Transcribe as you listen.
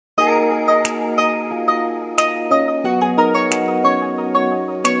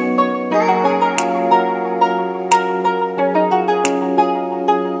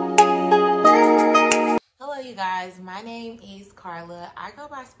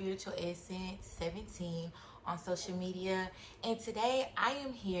Spiritual Essence 17 on social media, and today I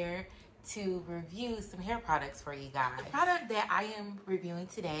am here to review some hair products for you guys. The product that I am reviewing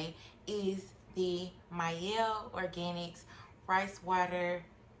today is the Mielle Organics Rice Water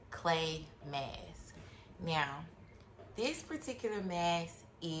Clay Mask. Now, this particular mask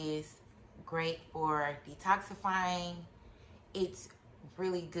is great for detoxifying. It's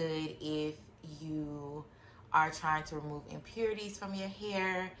really good if you are trying to remove impurities from your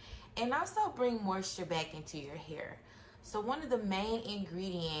hair and also bring moisture back into your hair. So one of the main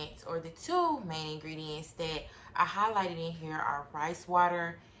ingredients, or the two main ingredients that are highlighted in here, are rice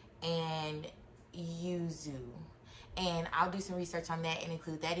water and yuzu. And I'll do some research on that and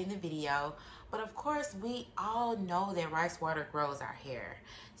include that in the video. But of course, we all know that rice water grows our hair.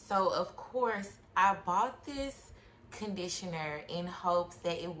 So of course, I bought this conditioner in hopes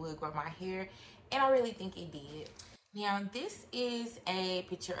that it would grow my hair, and I really think it did. Now, this is a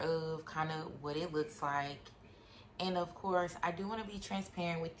picture of kind of what it looks like. And of course, I do want to be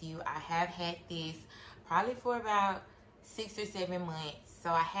transparent with you. I have had this probably for about 6 or 7 months.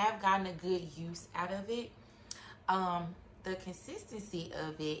 So I have gotten a good use out of it. The consistency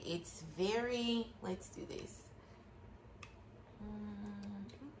of it, it's very, let's do this.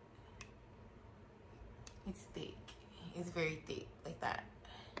 It's thick. It's very thick, like that.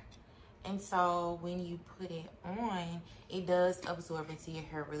 And so when you put it on, it does absorb into your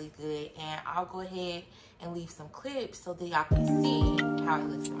hair really good. And I'll go ahead and leave some clips so that y'all can see how it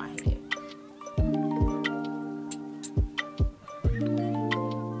looks in my head.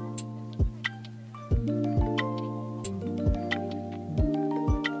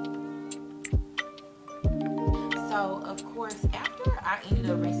 So of course, after I ended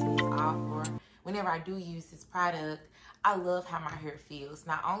up rinsing this off, or whenever I do use this product, I love how my hair feels.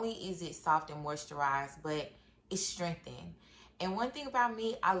 Not only is it soft and moisturized, but it's strengthened. And one thing about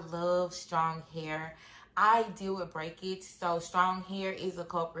me, I love strong hair. I deal with breakage, so strong hair is a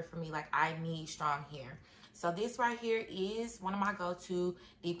culprit for me. Like, I need strong hair. So this right here is one of my go-to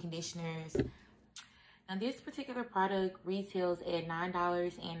deep conditioners. Now, this particular product retails at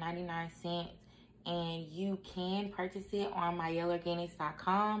 $9.99, and you can purchase it on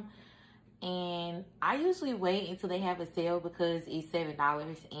mielleorganics.com. And I usually wait until they have a sale because it's $7,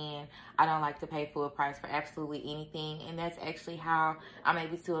 and I don't like to pay full price for absolutely anything. And that's actually how I'm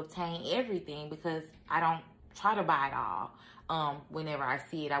able to obtain everything, because I don't try to buy it all. Whenever I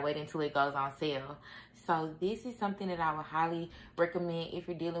see it, I wait until it goes on sale. So this is something that I would highly recommend if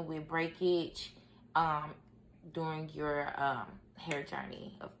you're dealing with breakage during your hair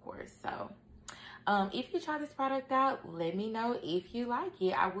journey, of course. So if you try this product out, let me know if you like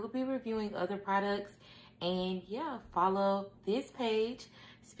it. I will be reviewing other products. And yeah, follow this page,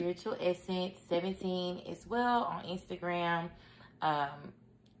 Spiritual Essence 17, as well on Instagram.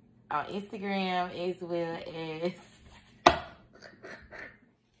 As well as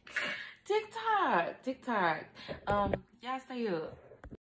TikTok. Y'all stay up.